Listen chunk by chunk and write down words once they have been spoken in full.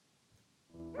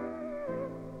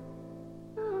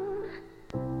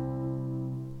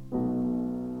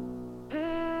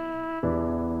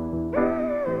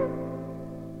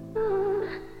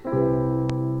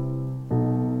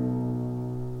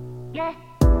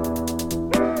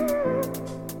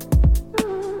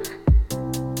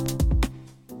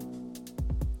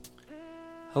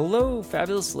Hello,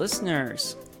 fabulous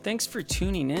listeners. Thanks for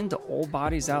tuning in to Old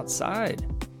Bodies Outside.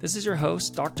 This is your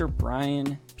host, Dr.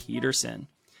 Brian Peterson.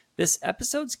 This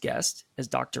episode's guest is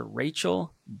Dr.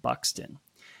 Rachel Buxton.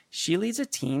 She leads a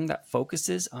team that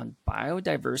focuses on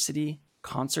biodiversity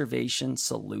conservation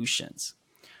solutions.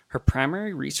 Her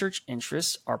primary research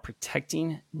interests are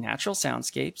protecting natural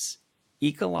soundscapes,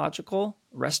 ecological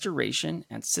restoration,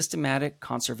 and systematic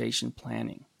conservation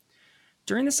planning.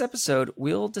 During this episode,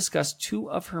 we'll discuss two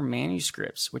of her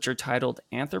manuscripts, which are titled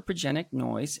Anthropogenic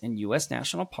Noise in U.S.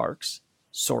 National Parks,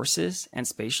 Sources and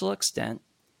Spatial Extent,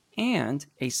 and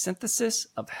a synthesis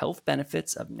of health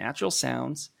benefits of natural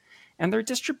sounds and their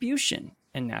distribution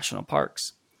in national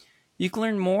parks. You can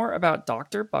learn more about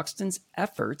Dr. Buxton's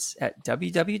efforts at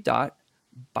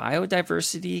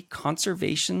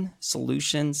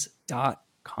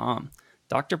www.biodiversityconservationsolutions.com.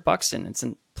 Dr. Buxton, it's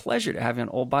a pleasure to have you on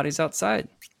Old Bodies Outside.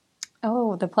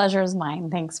 Oh, the pleasure is mine.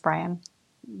 Thanks, Brian.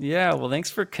 Yeah, well, thanks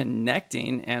for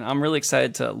connecting. And I'm really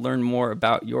excited to learn more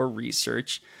about your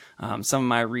research. Some of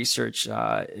my research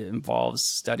involves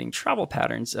studying travel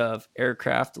patterns of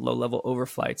aircraft low-level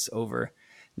overflights over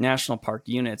national park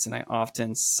units. And I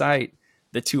often cite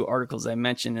the two articles I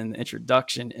mentioned in the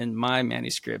introduction in my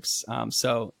manuscripts.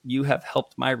 So you have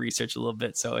helped my research a little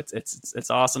bit. So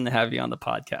it's awesome to have you on the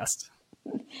podcast.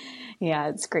 Yeah,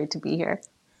 it's great to be here.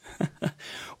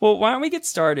 Well, why don't we get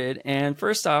started? And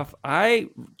first off, I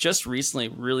just recently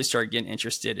really started getting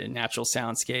interested in natural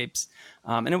soundscapes.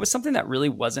 And it was something that really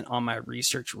wasn't on my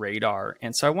research radar.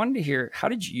 And so I wanted to hear, how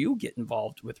did you get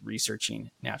involved with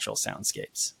researching natural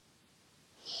soundscapes?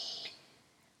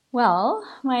 Well,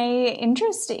 my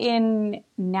interest in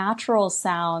natural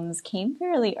sounds came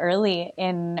fairly early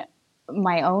in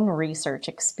my own research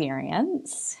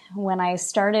experience. When I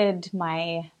started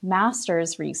my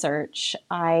master's research,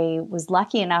 I was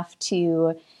lucky enough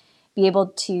to be able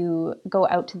to go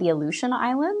out to the Aleutian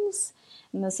Islands.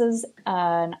 And this is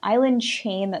an island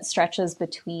chain that stretches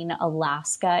between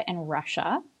Alaska and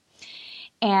Russia.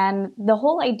 And the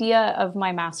whole idea of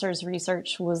my master's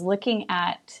research was looking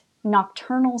at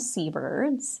nocturnal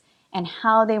seabirds and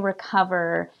how they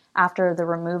recover after the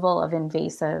removal of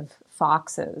invasive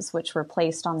foxes, which were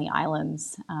placed on the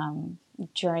islands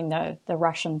during the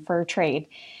Russian fur trade.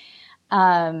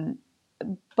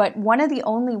 But one of the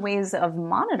only ways of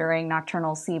monitoring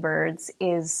nocturnal seabirds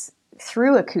is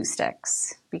through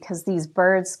acoustics, because these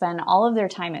birds spend all of their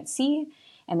time at sea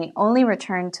and they only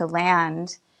return to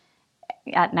land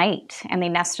at night, and they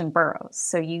nest in burrows.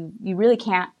 So you really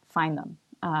can't find them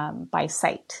by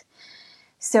sight.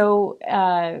 So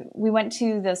we went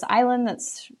to this island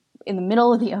that's in the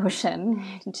middle of the ocean.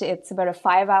 It's about a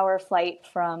 5-hour flight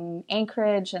from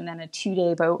Anchorage and then a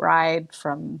 2-day boat ride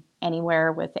from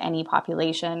anywhere with any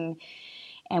population.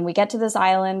 And we get to this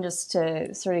island just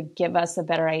to sort of give us a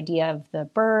better idea of the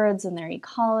birds and their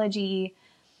ecology.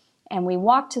 And we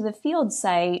walked to the field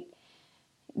site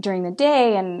during the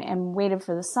day and waited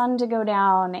for the sun to go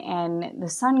down, and the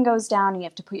sun goes down and you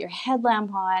have to put your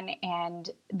headlamp on and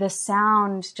the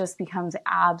sound just becomes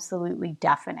absolutely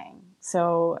deafening.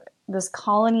 So this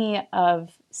colony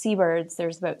of seabirds,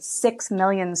 there's about 6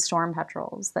 million storm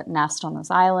petrels that nest on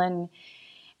this island,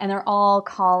 and they're all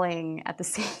calling at the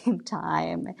same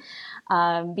time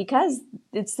because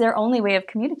it's their only way of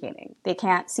communicating. They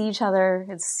can't see each other.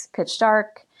 It's pitch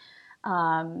dark.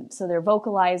 So they're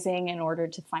vocalizing in order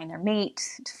to find their mate,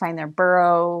 to find their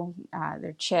burrow,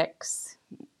 their chicks,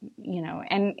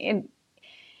 and it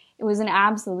was an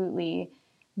absolutely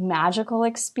magical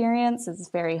experience. It's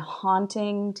very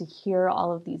haunting to hear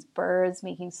all of these birds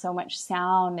making so much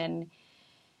sound, and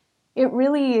it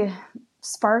really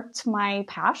sparked my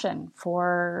passion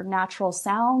for natural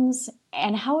sounds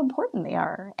and how important they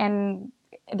are, and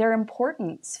their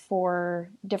importance for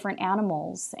different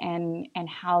animals and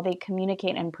how they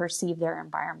communicate and perceive their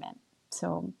environment.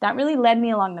 So that really led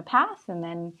me along the path. And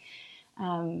then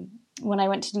when I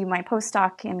went to do my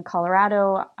postdoc in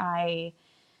Colorado, I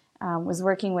was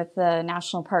working with the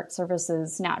National Park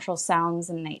Service's Natural Sounds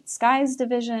and Night Skies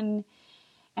division.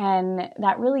 And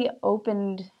that really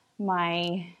opened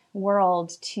my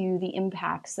world to the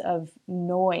impacts of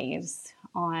noise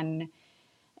on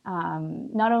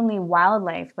not only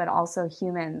wildlife, but also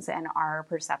humans and our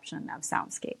perception of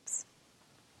soundscapes.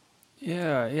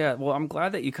 Yeah. Well, I'm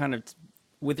glad that you kind of,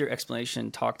 with your explanation,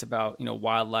 talked about,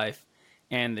 wildlife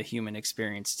and the human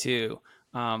experience too.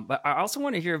 But I also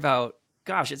want to hear about,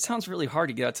 gosh, it sounds really hard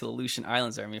to get out to the Aleutian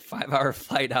Islands there. I mean, 5-hour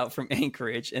flight out from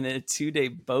Anchorage and then a 2-day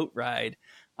boat ride.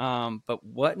 But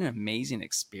what an amazing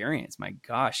experience. My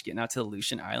gosh, getting out to the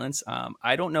Aleutian Islands.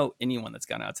 I don't know anyone that's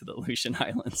gone out to the Aleutian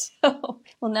Islands. Oh,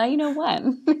 well, now you know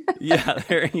one. Yeah,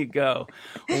 there you go.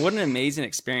 Well, what an amazing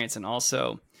experience. And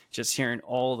also just hearing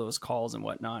all those calls and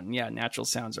whatnot. And yeah, natural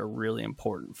sounds are really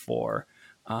important for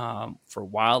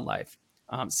wildlife.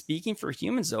 Speaking for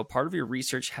humans, though, part of your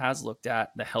research has looked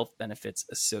at the health benefits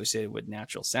associated with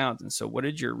natural sounds. And so what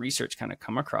did your research kind of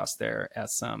come across there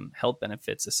as some health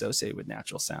benefits associated with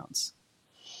natural sounds?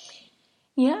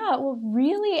 Yeah, well,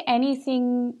 really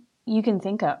anything you can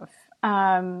think of.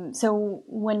 So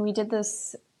when we did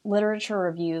this literature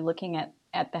review looking at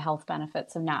the health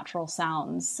benefits of natural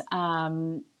sounds,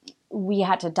 we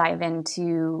had to dive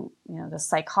into, the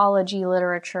psychology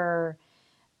literature,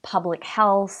 public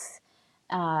health,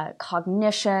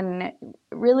 cognition,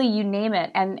 really you name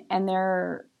it, and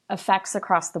their effects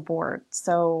across the board.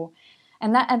 So,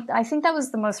 and I think that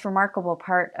was the most remarkable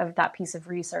part of that piece of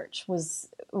research was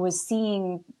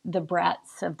seeing the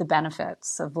breadth of the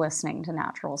benefits of listening to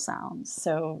natural sounds.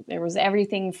 So there was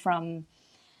everything from,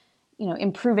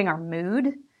 improving our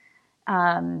mood,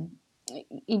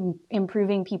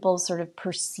 improving people's sort of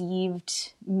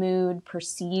perceived mood,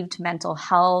 perceived mental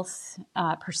health,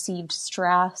 perceived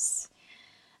stress,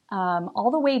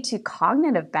 all the way to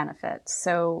cognitive benefits.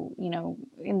 So,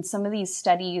 in some of these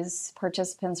studies,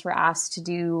 participants were asked to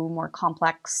do more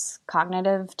complex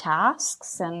cognitive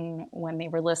tasks. And when they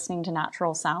were listening to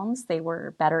natural sounds, they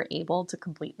were better able to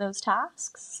complete those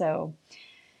tasks. So,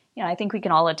 I think we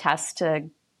can all attest to,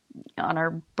 on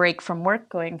our break from work,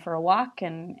 going for a walk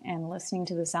and listening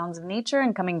to the sounds of nature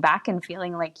and coming back and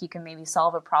feeling like you can maybe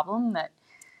solve a problem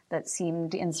that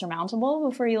seemed insurmountable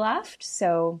before you left.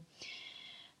 So,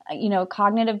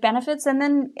 cognitive benefits, and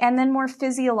then more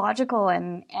physiological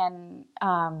and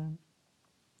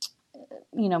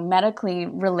medically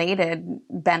related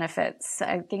benefits.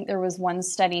 I think there was one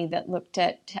study that looked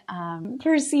at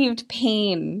perceived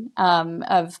pain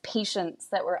of patients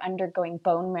that were undergoing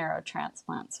bone marrow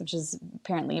transplants, which is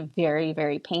apparently a very,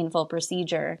 very painful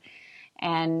procedure.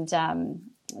 And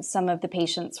some of the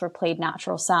patients were played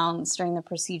natural sounds during the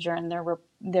procedure, and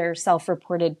their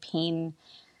self-reported pain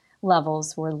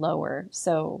levels were lower.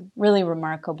 So really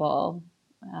remarkable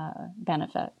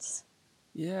benefits.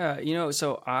 Yeah,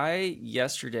 so I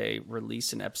yesterday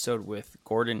released an episode with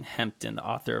Gordon Hempton, the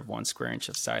author of One Square Inch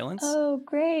of Silence. Oh,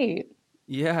 great.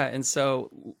 Yeah, and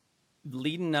so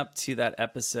leading up to that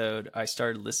episode, I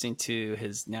started listening to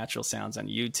his natural sounds on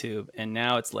YouTube, and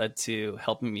now it's led to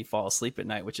helping me fall asleep at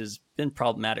night, which has been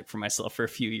problematic for myself for a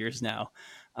few years now.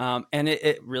 And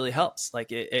it really helps.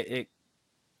 Like it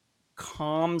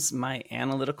calms my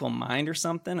analytical mind or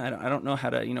something. I don't know how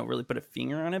to, really put a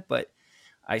finger on it, but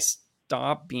I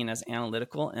stop being as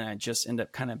analytical and I just end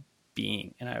up kind of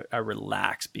being, and I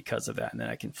relax because of that. And then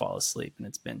I can fall asleep, and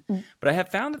it's been, but I have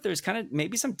found that there's kind of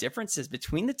maybe some differences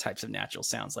between the types of natural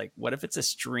sounds. Like what if it's a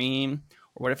stream,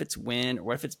 or what if it's wind, or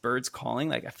what if it's birds calling?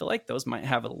 Like, I feel like those might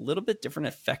have a little bit different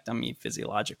effect on me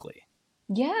physiologically.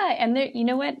 Yeah. And there, you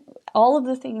know what, all of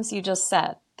the things you just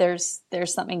said, there's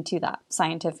something to that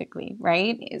scientifically,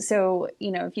 right? So,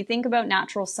 if you think about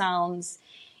natural sounds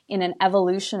in an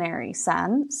evolutionary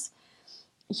sense,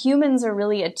 humans are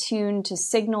really attuned to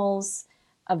signals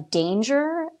of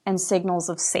danger and signals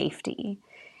of safety.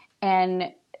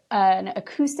 And an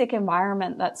acoustic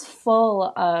environment that's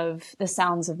full of the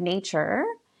sounds of nature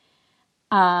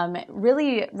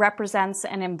really represents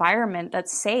an environment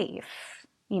that's safe,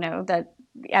 that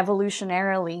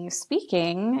evolutionarily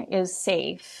speaking is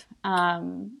safe,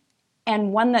 and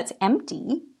one that's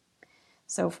empty.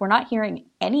 So if we're not hearing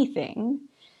anything,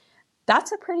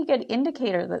 that's a pretty good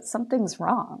indicator that something's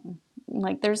wrong.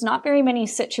 Like, there's not very many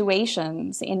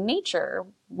situations in nature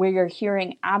where you're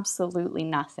hearing absolutely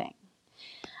nothing.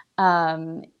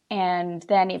 And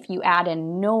then if you add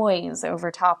in noise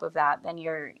over top of that, then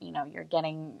you're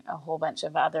getting a whole bunch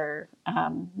of other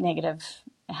negative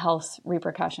health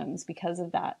repercussions because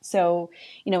of that. So,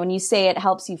 when you say it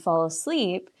helps you fall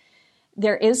asleep,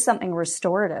 there is something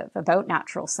restorative about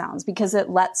natural sounds because it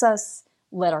lets us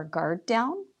let our guard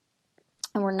down,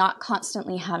 and we're not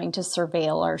constantly having to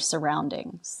surveil our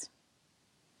surroundings.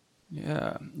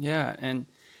 Yeah. And,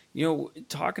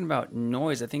 talking about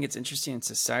noise, I think it's interesting in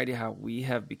society how we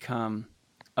have become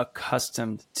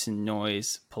accustomed to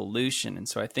noise pollution. And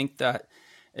so I think that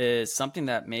is something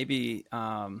that maybe,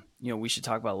 we should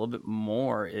talk about a little bit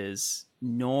more is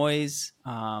noise.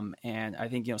 And I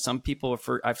think, some people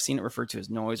I've seen it referred to as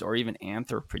noise or even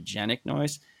anthropogenic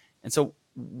noise. And so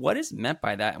what is meant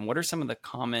by that? And what are some of the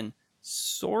common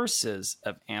sources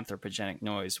of anthropogenic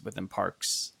noise within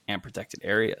parks and protected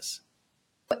areas?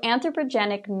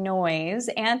 Anthropogenic noise,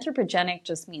 anthropogenic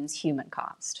just means human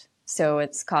caused. So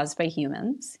it's caused by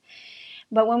humans.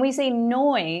 But when we say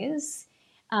noise,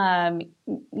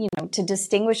 to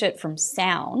distinguish it from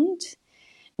sound,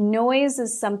 noise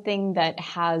is something that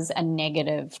has a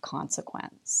negative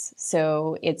consequence.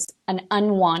 So it's an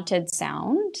unwanted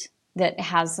sound that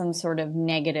has some sort of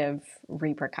negative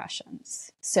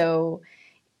repercussions. So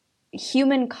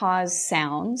human caused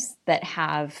sounds that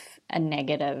have a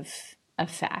negative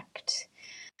effect.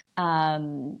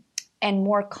 And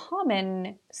more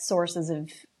common sources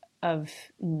of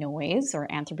noise or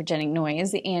anthropogenic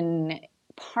noise in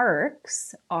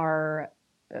parks are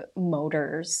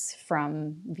motors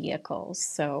from vehicles.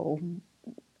 So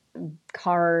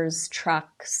cars,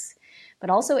 trucks, but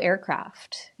also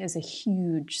aircraft is a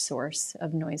huge source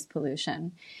of noise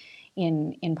pollution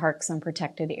in parks and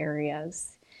protected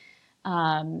areas.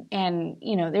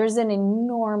 There's an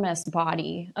enormous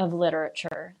body of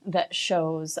literature that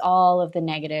shows all of the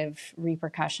negative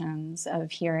repercussions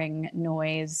of hearing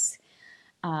noise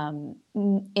in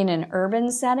an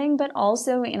urban setting, but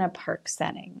also in a park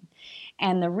setting.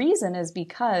 And the reason is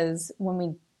because when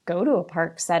we go to a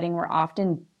park setting, we're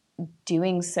often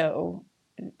doing so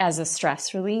as a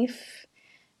stress relief,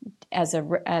 as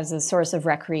a source of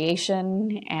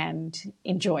recreation and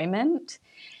enjoyment.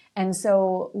 And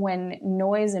so when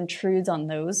noise intrudes on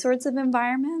those sorts of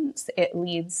environments, it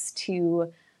leads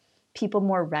to people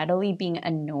more readily being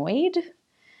annoyed,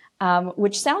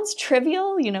 which sounds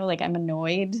trivial, like I'm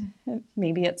annoyed.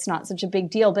 Maybe it's not such a big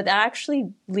deal, but that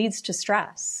actually leads to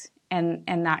stress. And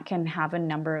that can have a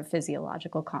number of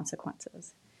physiological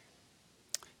consequences.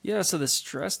 Yeah, so the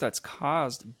stress that's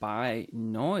caused by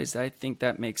noise, I think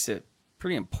that makes it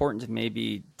pretty important to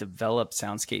maybe develop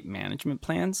soundscape management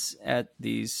plans at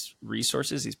these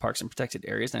resources, these parks and protected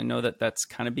areas. And I know that that's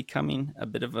kind of becoming a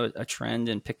bit of a trend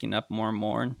and picking up more and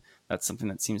more. And that's something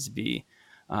that seems to be,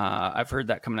 I've heard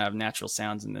that coming out of Natural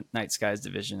Sounds in the Night Skies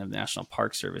Division of the National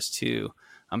Park Service too.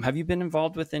 Have you been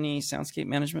involved with any soundscape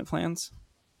management plans?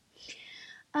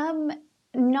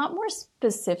 Not more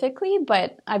specifically,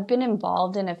 but I've been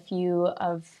involved in a few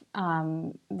of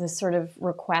the sort of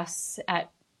requests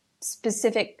at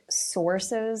specific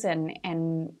sources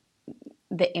and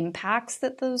the impacts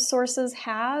that those sources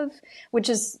have, which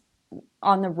is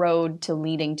on the road to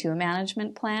leading to a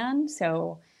management plan.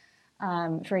 So,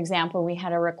 for example, we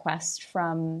had a request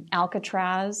from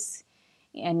Alcatraz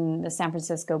in the San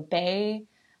Francisco Bay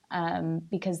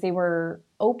because they were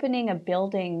opening a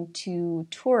building to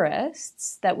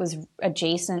tourists that was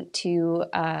adjacent to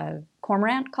a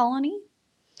cormorant colony.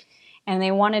 And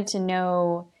they wanted to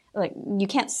know, like, you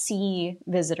can't see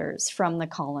visitors from the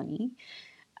colony,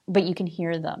 but you can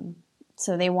hear them.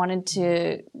 So they wanted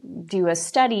to do a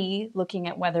study looking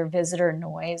at whether visitor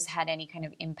noise had any kind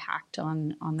of impact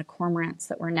on the cormorants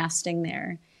that were nesting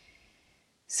there.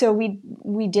 So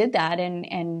we did that,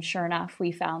 and sure enough,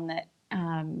 we found that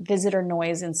visitor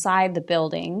noise inside the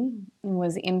building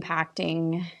was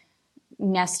impacting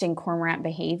nesting cormorant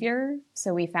behavior.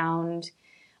 So we found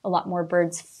a lot more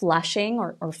birds flushing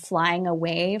or flying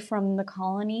away from the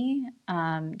colony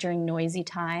during noisy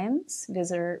times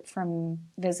from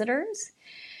visitors.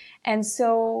 And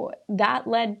so that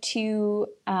led to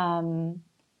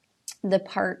the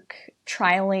park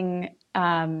trialing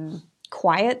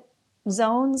quiet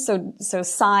zones, so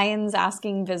signs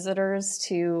asking visitors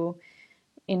to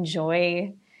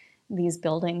enjoy these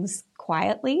buildings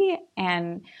quietly.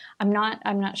 And I'm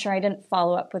not sure, I didn't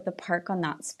follow up with the park on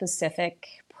that specific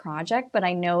project, but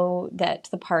I know that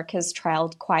the park has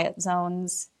trialed quiet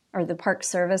zones, or the Park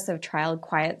Service have trialed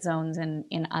quiet zones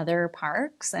in other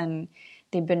parks, and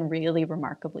they've been really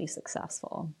remarkably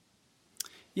successful.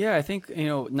 Yeah, I think,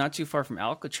 not too far from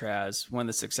Alcatraz, one of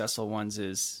the successful ones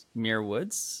is Muir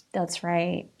Woods. That's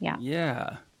right.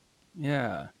 Yeah.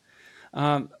 Yeah.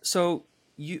 So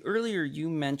earlier you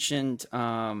mentioned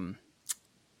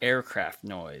aircraft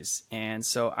noise. And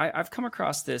so I've come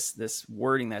across this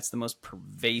wording that's the most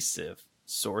pervasive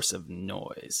source of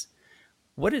noise.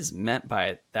 What is meant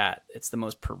by that? It's the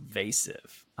most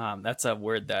pervasive. That's a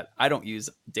word that I don't use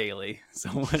daily. So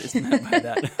what is meant by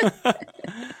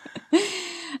that?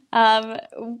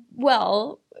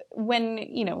 Well,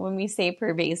 when we say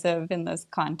pervasive in this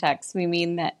context, we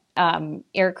mean that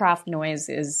aircraft noise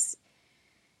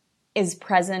is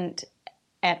present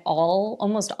at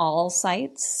almost all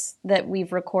sites that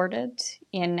we've recorded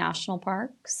in national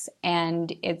parks,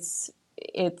 and it's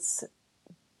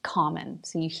common.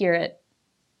 So you hear it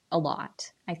a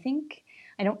lot. I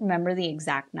don't remember the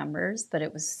exact numbers, but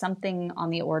it was something on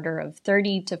the order of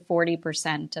 30 to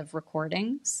 40% of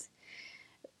recordings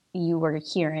you were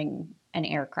hearing an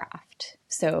aircraft.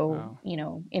 So,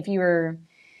 Wow. if you were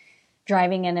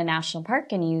driving in a national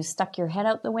park and you stuck your head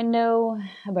out the window,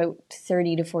 about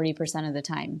 30 to 40% of the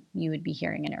time, you would be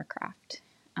hearing an aircraft.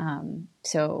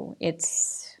 So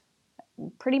it's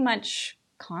pretty much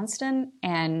constant,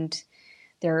 and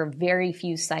there are very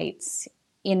few sites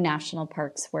in national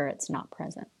parks where it's not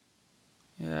present.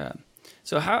 Yeah.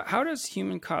 So how does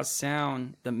human-caused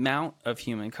sound, the amount of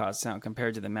human-caused sound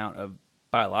compared to the amount of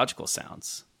biological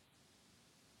sounds?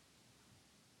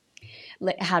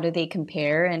 How do they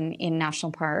compare in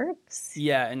national parks?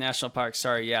 Yeah, in national parks,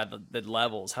 sorry. Yeah, the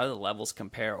levels. How do the levels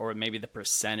compare, or maybe the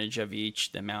percentage of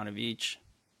each, the amount of each?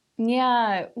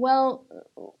 Yeah, well,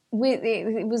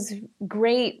 it was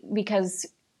great because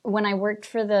when I worked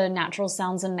for the Natural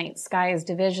Sounds and Night Skies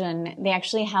division, they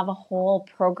actually have a whole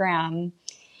program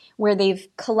where they've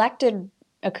collected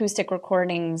acoustic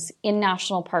recordings in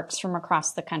national parks from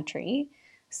across the country.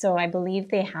 So I believe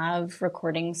they have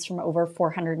recordings from over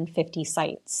 450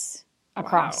 sites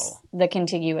across Wow. the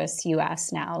contiguous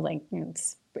US now. Like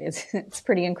it's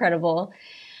pretty incredible.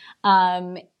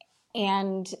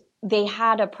 And they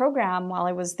had a program while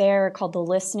I was there called the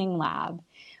Listening Lab,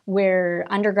 where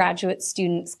undergraduate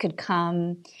students could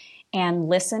come and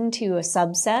listen to a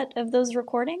subset of those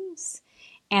recordings.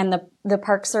 And the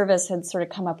Park Service had sort of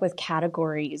come up with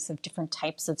categories of different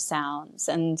types of sounds.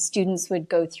 And students would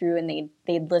go through and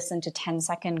they'd listen to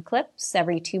 10-second clips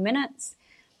every 2 minutes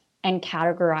and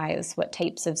categorize what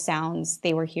types of sounds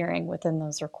they were hearing within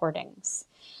those recordings.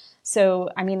 So,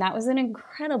 I mean, that was an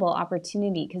incredible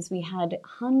opportunity because we had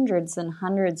hundreds and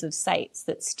hundreds of sites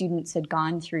that students had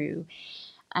gone through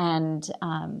and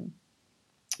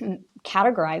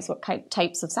categorize what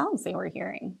types of sounds they were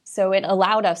hearing. So it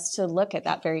allowed us to look at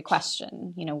that very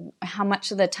question. How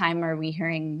much of the time are we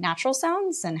hearing natural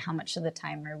sounds and how much of the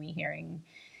time are we hearing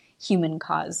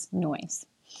human-caused noise?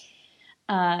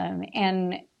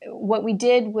 And what we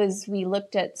did was we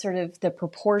looked at sort of the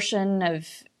proportion of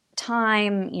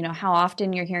time, how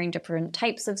often you're hearing different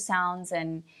types of sounds.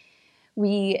 And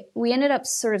we ended up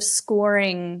sort of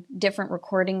scoring different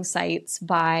recording sites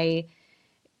by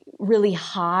really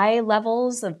high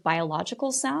levels of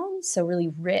biological sounds, so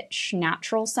really rich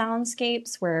natural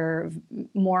soundscapes where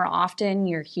more often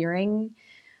you're hearing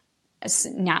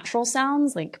natural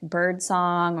sounds like bird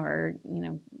song or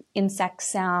insect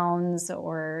sounds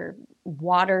or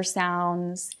water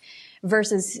sounds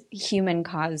versus human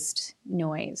caused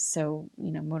noise, so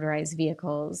motorized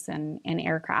vehicles and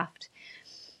aircraft.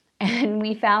 And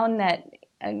we found that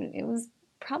it was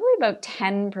probably about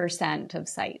 10% of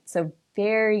sites, so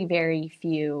very, very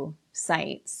few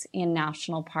sites in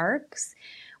national parks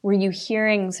were you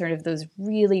hearing sort of those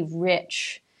really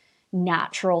rich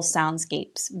natural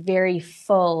soundscapes, very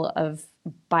full of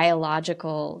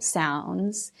biological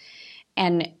sounds,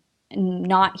 and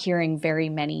not hearing very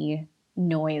many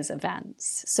noise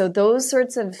events. So those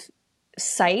sorts of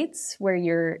sites where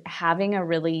you're having a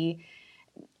really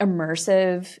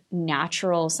immersive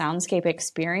natural soundscape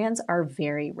experience are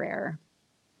very rare.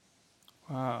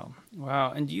 Wow.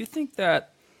 Wow. And do you think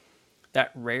that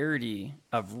that rarity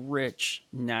of rich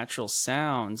natural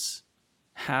sounds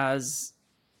has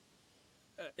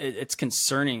it's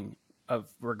concerning of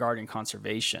regarding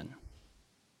conservation?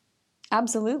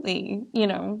 Absolutely.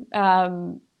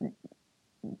 The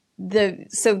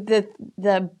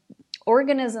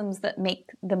organisms that make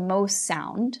the most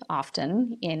sound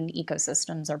often in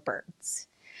ecosystems are birds.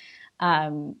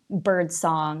 Bird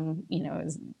song,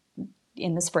 is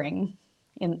in the spring,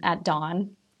 at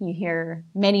dawn, you hear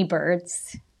many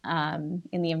birds in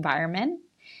the environment.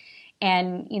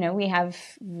 And, we have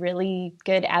really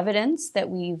good evidence that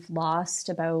we've lost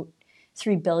about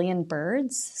 3 billion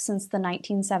birds since the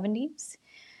 1970s.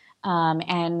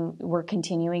 And we're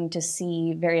continuing to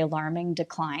see very alarming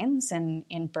declines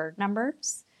in bird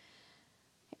numbers.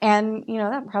 And,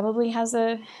 that probably has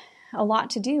a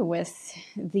lot to do with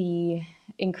the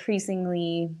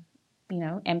increasingly,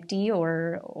 empty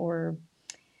or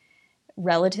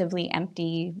relatively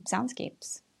empty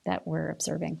soundscapes that we're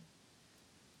observing.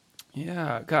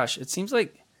 Yeah, gosh, it seems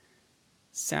like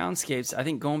soundscapes, I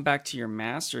think going back to your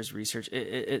master's research,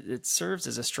 it serves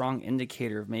as a strong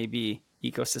indicator of maybe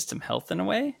ecosystem health in a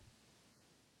way.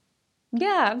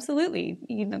 Yeah, absolutely.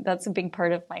 That's a big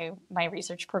part of my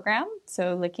research program.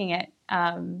 So looking at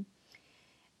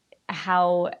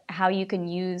how you can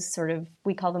use sort of,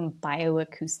 we call them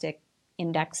bioacoustic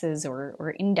indexes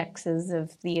or indexes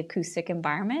of the acoustic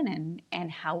environment,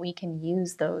 and how we can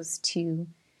use those to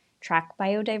track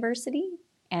biodiversity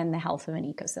and the health of an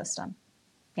ecosystem.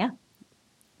 Yeah.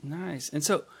 Nice. And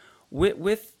so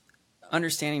with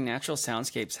understanding natural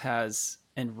soundscapes has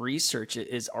and research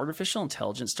is artificial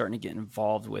intelligence starting to get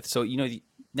involved with? So, the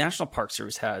National Park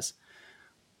Service has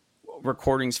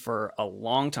recordings for a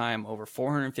long time, over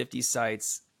 450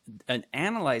 sites, and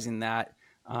analyzing that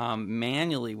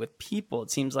manually with people.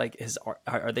 It seems like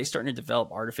are they starting to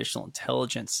develop artificial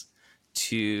intelligence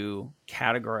to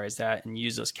categorize that and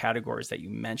use those categories that you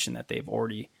mentioned that they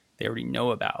already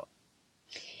know about?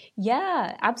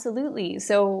 Yeah, absolutely.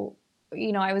 So,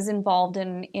 I was involved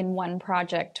in one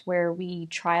project where we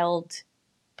trialed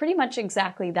pretty much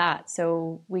exactly that.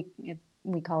 So we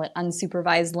call it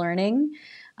unsupervised learning,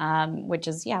 which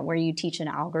is where you teach an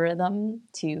algorithm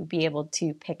to be able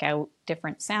to pick out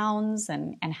different sounds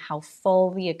and how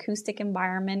full the acoustic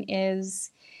environment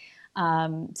is.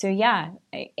 AI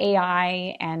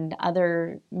and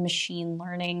other machine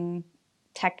learning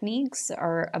techniques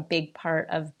are a big part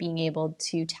of being able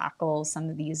to tackle some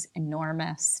of these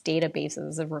enormous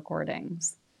databases of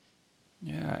recordings.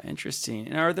 Yeah, interesting.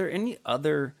 And are there any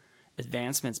other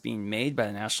advancements being made by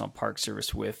the National Park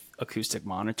Service with acoustic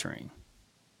monitoring?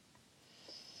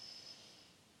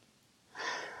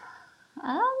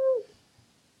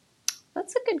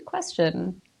 That's a good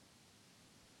question.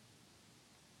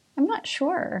 I'm not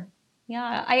sure.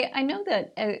 Yeah, I know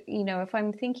that, if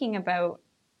I'm thinking about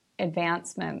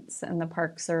advancements in the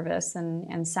Park Service and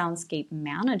soundscape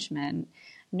management,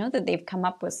 I know that they've come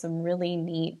up with some really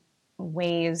neat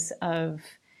ways of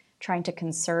trying to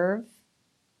conserve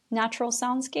natural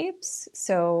soundscapes.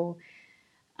 So,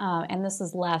 and this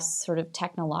is less sort of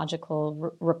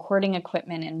technological recording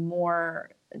equipment and more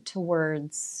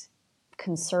towards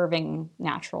conserving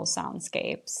natural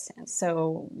soundscapes.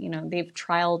 So, they've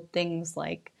trialed things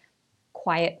like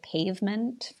quiet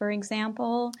pavement, for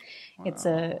example. Wow. It's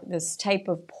this type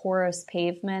of porous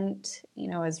pavement,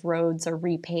 as roads are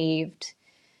repaved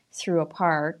through a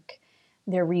park,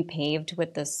 they're repaved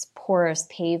with this porous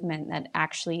pavement that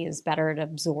actually is better at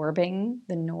absorbing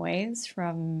the noise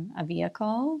from a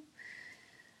vehicle.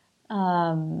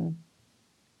 And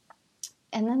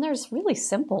then there's really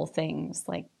simple things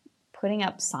like putting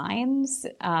up signs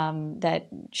that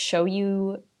show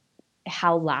you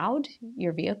how loud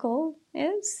your vehicle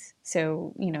is.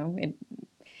 So, it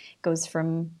goes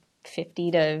from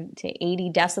 50 to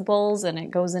 80 decibels and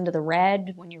it goes into the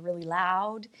red when you're really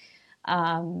loud.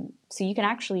 So you can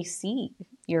actually see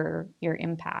your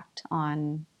impact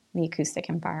on the acoustic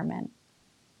environment.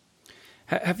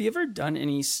 Have you ever done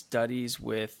any studies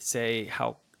with, say,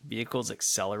 how vehicles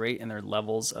accelerate and their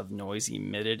levels of noise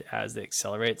emitted as they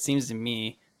accelerate? It seems to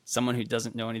me, someone who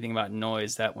doesn't know anything about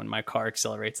noise, that when my car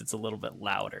accelerates, it's a little bit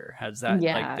louder. Has that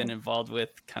been involved with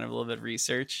kind of a little bit of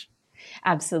research?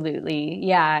 Absolutely.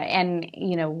 Yeah. And,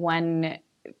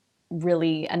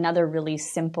 another really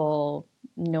simple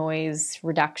noise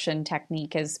reduction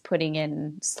technique is putting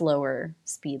in slower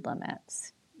speed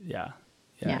limits. Yeah.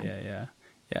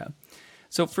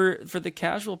 So for the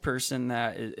casual person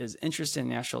that is interested in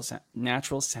natural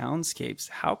soundscapes,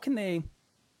 how can they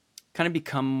kind of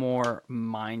become more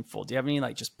mindful? Do you have any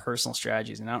just personal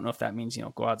strategies? And I don't know if that means,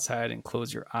 go outside and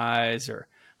close your eyes or,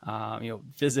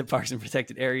 visit parks and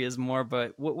protected areas more,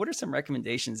 but what are some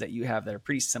recommendations that you have that are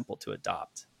pretty simple to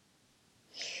adopt?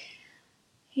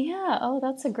 Yeah. Oh,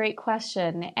 that's a great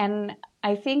question. And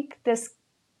I think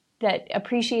that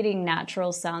appreciating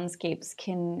natural soundscapes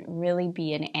can really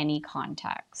be in any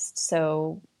context.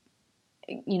 So,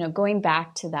 going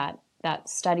back to that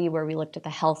study where we looked at the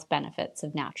health benefits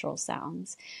of natural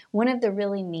sounds, one of the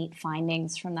really neat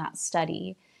findings from that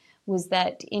study was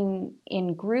that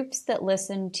in groups that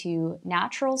listen to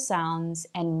natural sounds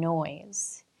and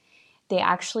noise, they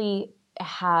actually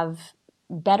have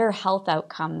better health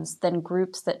outcomes than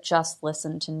groups that just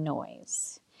listen to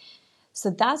noise. So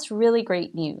that's really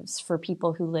great news for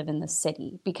people who live in the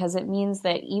city, because it means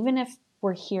that even if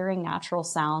we're hearing natural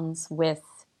sounds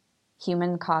with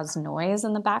human-caused noise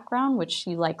in the background, which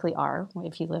you likely are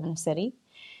if you live in a city,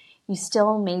 you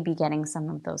still may be getting some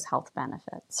of those health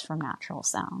benefits from natural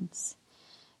sounds.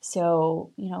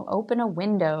 So, open a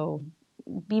window,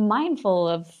 be mindful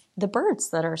of the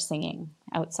birds that are singing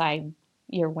outside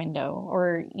your window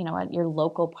or, at your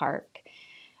local park.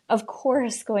 Of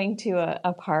course, going to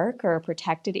a park or a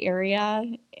protected area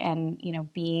and,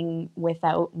 being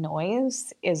without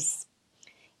noise is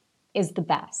the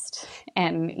best.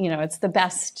 And, it's the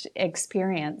best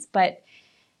experience. But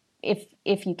if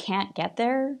you can't get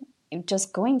there,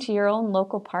 just going to your own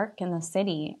local park in the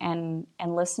city and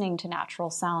listening to natural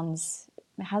sounds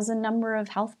has a number of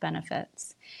health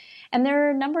benefits. And there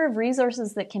are a number of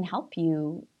resources that can help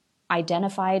you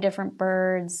identify different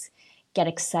birds, get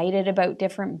excited about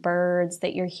different birds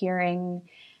that you're hearing.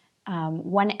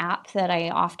 One app that I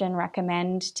often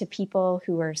recommend to people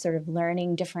who are sort of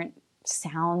learning different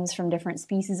sounds from different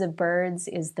species of birds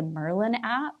is the Merlin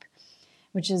app,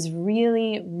 which is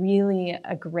really, really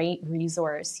a great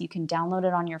resource. You can download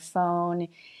it on your phone,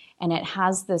 and it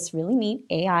has this really neat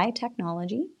AI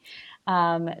technology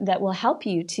that will help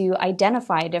you to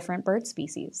identify different bird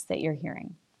species that you're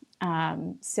hearing.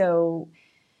 So,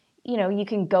 you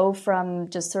can go from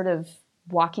just sort of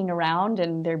walking around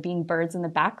and there being birds in the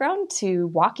background to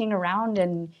walking around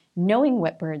and knowing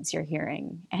what birds you're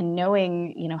hearing and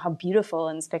knowing, how beautiful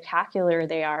and spectacular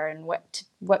they are and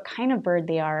what kind of bird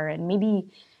they are and maybe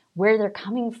where they're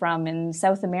coming from in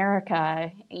South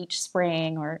America each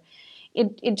spring. Or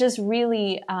it just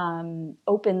really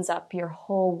opens up your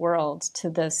whole world to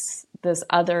this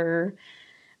other,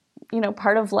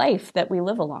 part of life that we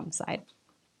live alongside.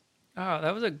 Oh,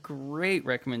 that was a great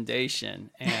recommendation.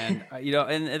 And,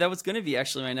 and that was going to be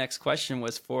actually my next question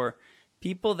was for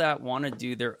people that want to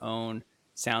do their own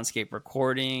soundscape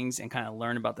recordings and kind of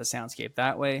learn about the soundscape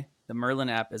that way. The Merlin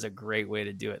app is a great way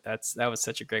to do it. That was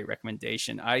such a great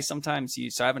recommendation. I sometimes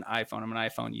I have an iPhone. I'm an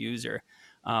iPhone user.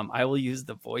 I will use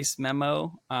the voice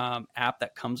memo app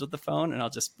that comes with the phone, and I'll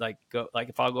just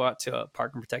if I'll go out to a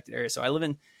park and protected area. So I live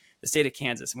in the state of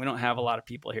Kansas, and we don't have a lot of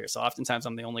people here. So oftentimes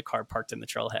I'm the only car parked in the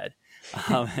trailhead.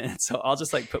 And so I'll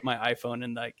just put my iPhone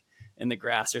in the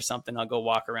grass or something. I'll go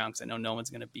walk around because I know no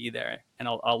one's going to be there. And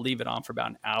I'll leave it on for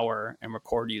about an hour and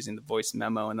record using the voice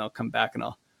memo. And I'll come back and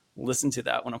I'll listen to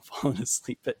that when I'm falling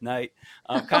asleep at night.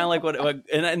 Kind of like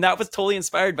and that was totally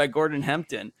inspired by Gordon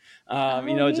Hempton,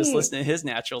 just listening to his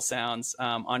natural sounds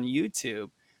on YouTube.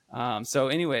 So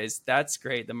anyways, that's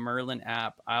great. The Merlin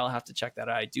app, I'll have to check that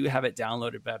out. I do have it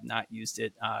downloaded, but I've not used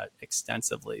it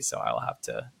extensively. So I'll have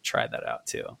to try that out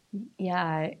too.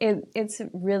 Yeah, it's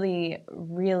really,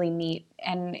 really neat.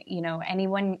 And,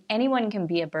 anyone can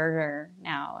be a birder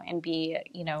now and be,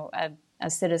 a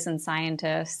citizen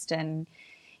scientist. And,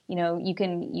 you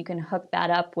can hook that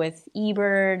up with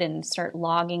eBird and start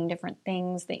logging different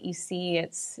things that you see.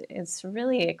 It's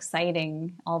really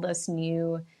exciting, all this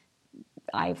new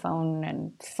iPhone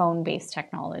and phone-based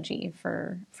technology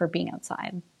for being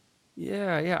outside.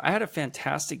 Yeah. I had a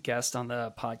fantastic guest on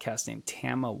the podcast named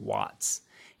Tama Watts,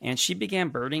 and she began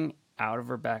birding out of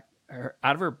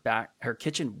her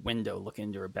kitchen window, looking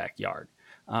into her backyard.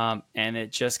 And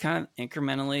it just kind of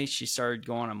incrementally, she started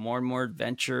going on more and more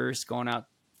adventures, going out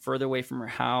further away from her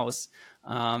house.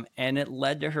 And it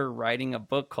led to her writing a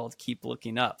book called Keep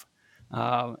Looking Up.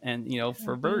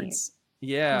 For birds.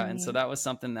 Yeah. And so that was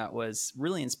something that was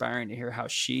really inspiring to hear how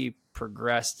she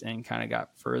progressed and kind of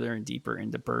got further and deeper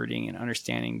into birding and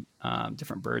understanding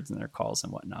different birds and their calls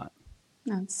and whatnot.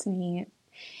 That's neat.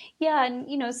 Yeah.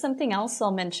 And, something else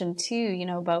I'll mention too,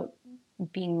 about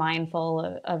being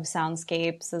mindful of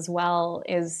soundscapes as well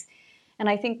is, and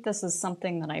I think this is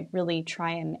something that I really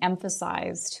try and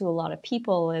emphasize to a lot of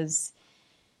people is,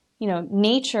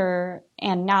 nature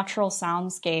and natural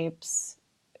soundscapes,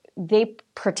 they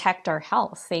protect our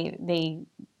health.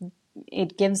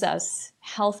 It gives us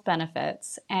health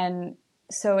benefits. And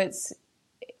so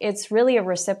it's really a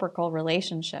reciprocal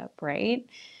relationship, right?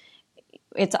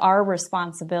 It's our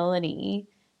responsibility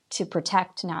to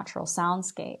protect natural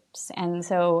soundscapes. And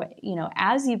so,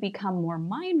 as you become more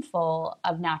mindful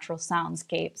of natural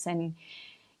soundscapes and,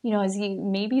 as you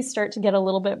maybe start to get a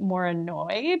little bit more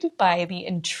annoyed by the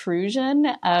intrusion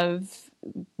of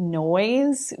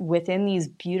noise within these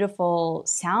beautiful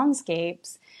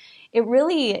soundscapes, it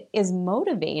really is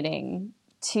motivating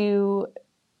to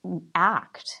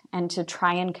act and to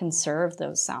try and conserve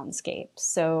those soundscapes.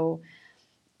 So,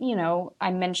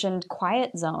 I mentioned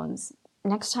quiet zones.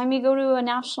 Next time you go to a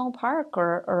national park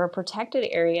or a protected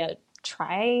area,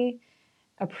 try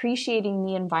appreciating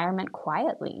the environment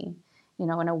quietly, in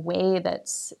a way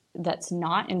that's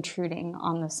not intruding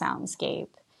on the soundscape.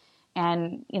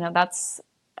 And, that's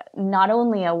not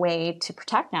only a way to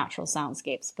protect natural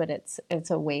soundscapes, but it's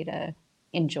a way to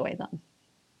enjoy them.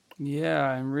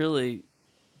 Yeah, and really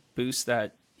boost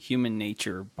that human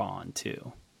nature bond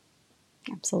too.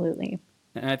 Absolutely.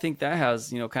 And I think that has,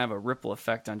 kind of a ripple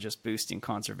effect on just boosting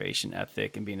conservation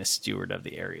ethic and being a steward of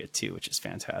the area too, which is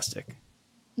fantastic.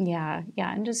 Yeah,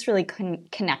 and just really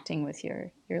connecting with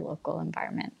your local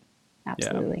environment.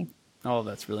 Absolutely. Yeah. Oh,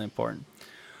 that's really important.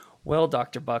 Well,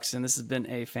 Dr. Buxton, this has been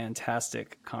a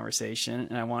fantastic conversation,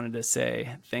 and I wanted to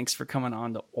say thanks for coming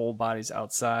on to Old Bodies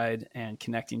Outside and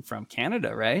connecting from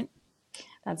Canada, right?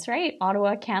 That's right.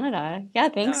 Ottawa, Canada. Yeah,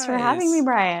 thanks for having me,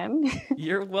 Brian.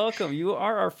 You're welcome. You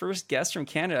are our first guest from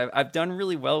Canada. I've done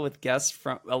really well with guests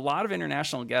from a lot of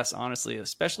international guests, honestly,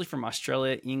 especially from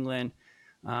Australia, England,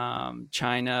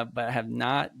 China, but I have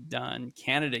not done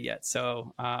Canada yet.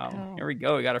 So Oh. here we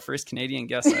go. We got our first Canadian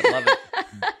guest. I love it.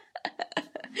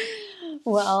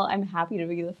 Well, I'm happy to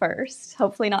be the first.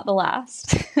 Hopefully not the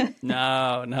last.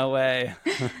 No way.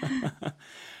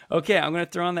 Okay, I'm going to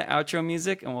throw on the outro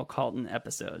music and we'll call it an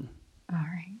episode. All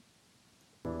right.